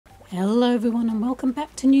Hello everyone and welcome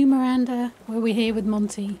back to New Miranda, where we're here with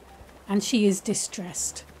Monty, and she is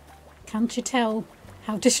distressed. Can't you tell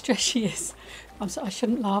how distressed she is? I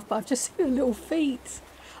shouldn't laugh, but I've just seen her little feet.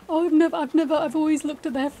 Oh, I've always looked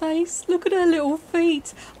at their face. Look at her little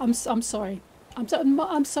feet. I'm sorry.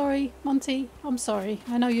 I'm sorry, Monty. I'm sorry.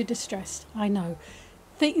 I know you're distressed. I know.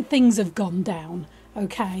 Things have gone down.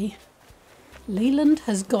 Okay. Leland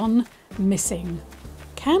has gone missing.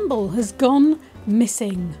 Campbell has gone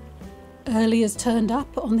missing. Early has turned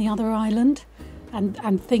up on the other island,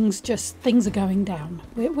 and things are going down.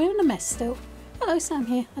 We're in a mess still. Hello, Sam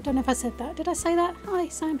here. I don't know if I said that. Did I say that? Hi,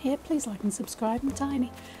 Sam here. Please like and subscribe. I'm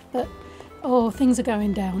tiny, but things are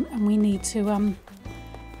going down, and we need to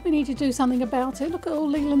do something about it. Look at all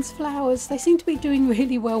Leland's flowers. They seem to be doing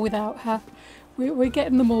really well without her. We're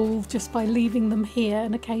getting them all just by leaving them here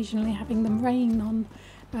and occasionally having them rained on.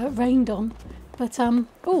 But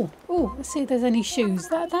let's see if there's any shoes.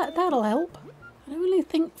 That'll help. I don't really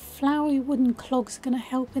think flowery wooden clogs are going to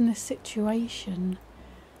help in this situation.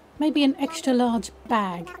 Maybe an extra large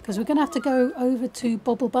bag, because we're going to have to go over to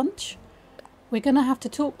Bobble Bunch. We're going to have to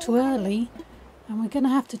talk to Early, and we're going to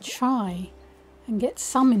have to try and get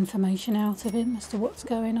some information out of him as to what's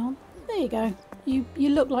going on. There you go. You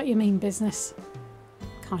look like you mean business.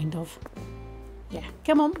 Kind of. Yeah,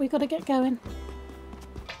 come on, we've got to get going.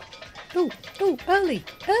 Oh, Early!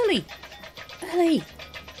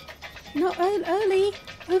 No, Early!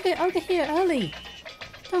 Over here, Early!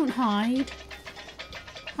 Don't hide.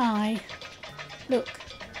 Hi. Look,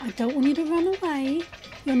 I don't want you to run away.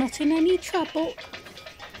 You're not in any trouble.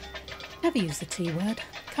 Never use the T word.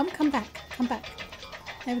 Come back.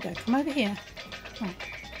 There we go, come over here. Right.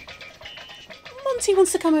 Monty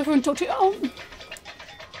wants to come over and talk to you. Oh!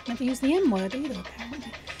 Never use the M word either,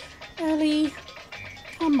 apparently. Early...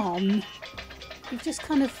 Come on. You've just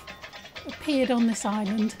kind of appeared on this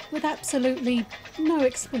island with absolutely no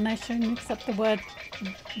explanation except the word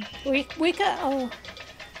wicker. Oh.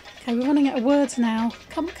 Okay, we're running out of words now.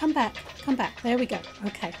 Come back. There we go.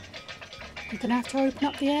 Okay. You're going to have to open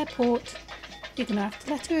up the airport. You're going to have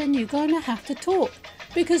to let her in. You're going to have to talk.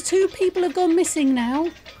 Because 2 people have gone missing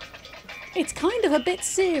now. It's kind of a bit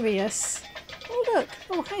serious. Oh, look.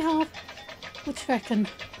 Oh, hey, Harv. What do you reckon?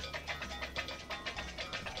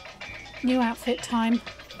 New outfit time.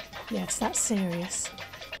 Yes, that's serious.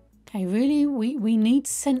 Okay, really, we need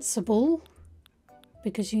sensible,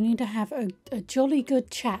 because you need to have a jolly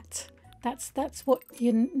good chat. That's what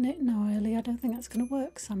you... No, Early, I don't think that's going to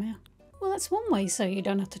work somehow. Well, that's one way so you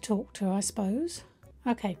don't have to talk to her, I suppose.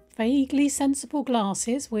 Okay, vaguely sensible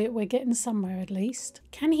glasses. We're getting somewhere at least.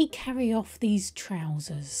 Can he carry off these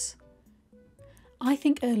trousers? I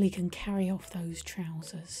think Early can carry off those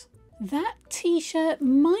trousers. That t-shirt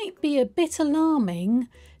might be a bit alarming,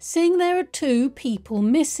 seeing there are 2 people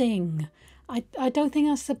missing. I don't think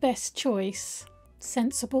that's the best choice.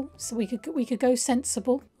 Sensible, so we could go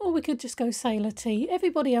sensible, or we could just go sailor tea.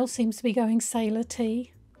 Everybody else seems to be going sailor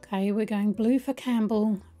tea. Okay, we're going blue for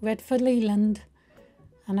Campbell, red for Leland,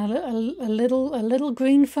 and a little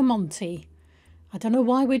green for Monty. I don't know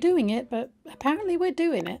why we're doing it, but apparently we're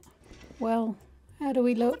doing it. Well, how do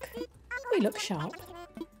we look? We look sharp.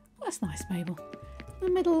 That's nice, Mabel.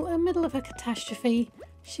 In the middle of a catastrophe,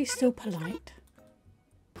 she's still polite.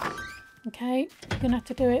 Okay, you're gonna have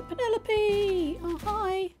to do it. Penelope! Oh,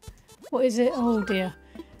 hi! What is it? Oh dear.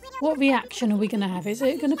 What reaction are we gonna have? Is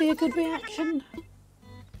it gonna be a good reaction?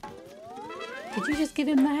 Did you just give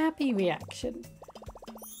him the happy reaction?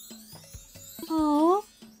 Oh,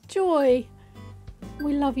 Joy!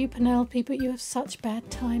 We love you, Penelope, but you have such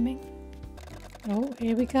bad timing. Oh,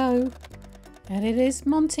 here we go. And it is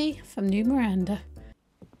Monty from New Miranda.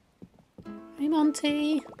 Hey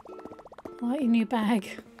Monty, I like your new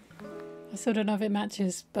bag. I still don't know if it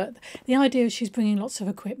matches, but the idea is she's bringing lots of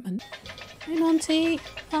equipment. Hey Monty,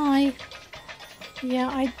 hi.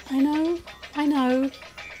 Yeah, I know.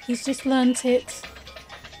 He's just learnt it.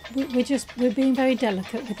 We're being very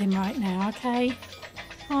delicate with him right now, okay?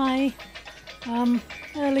 Hi.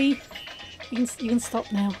 Early. You can stop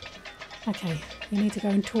now. Okay, you need to go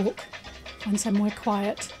and talk. Find somewhere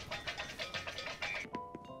quiet.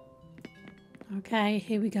 Okay,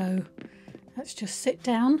 here we go. Let's just sit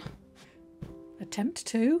down. Attempt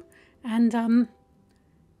to, and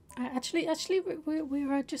actually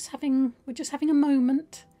we're just having a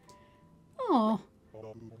moment. Oh,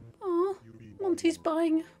 Monty's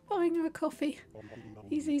buying her a coffee.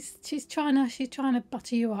 She's trying to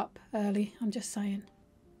butter you up, Early. I'm just saying.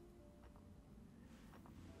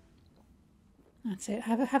 That's it.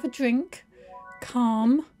 Have a drink.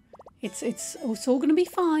 Calm. It's all going to be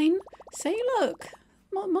fine. See, look,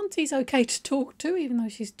 Monty's okay to talk to, even though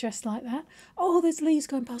she's dressed like that. Oh, there's leaves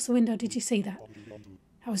going past the window. Did you see that?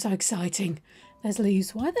 That was so exciting. There's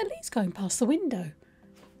leaves. Why are there leaves going past the window?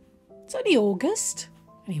 It's only August.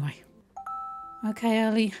 Anyway. Okay,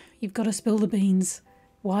 Ellie, you've got to spill the beans.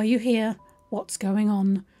 Why are you here? What's going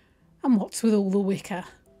on? And what's with all the wicker?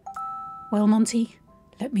 Well, Monty,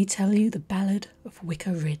 let me tell you the Ballad of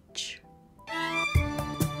Wicker Ridge.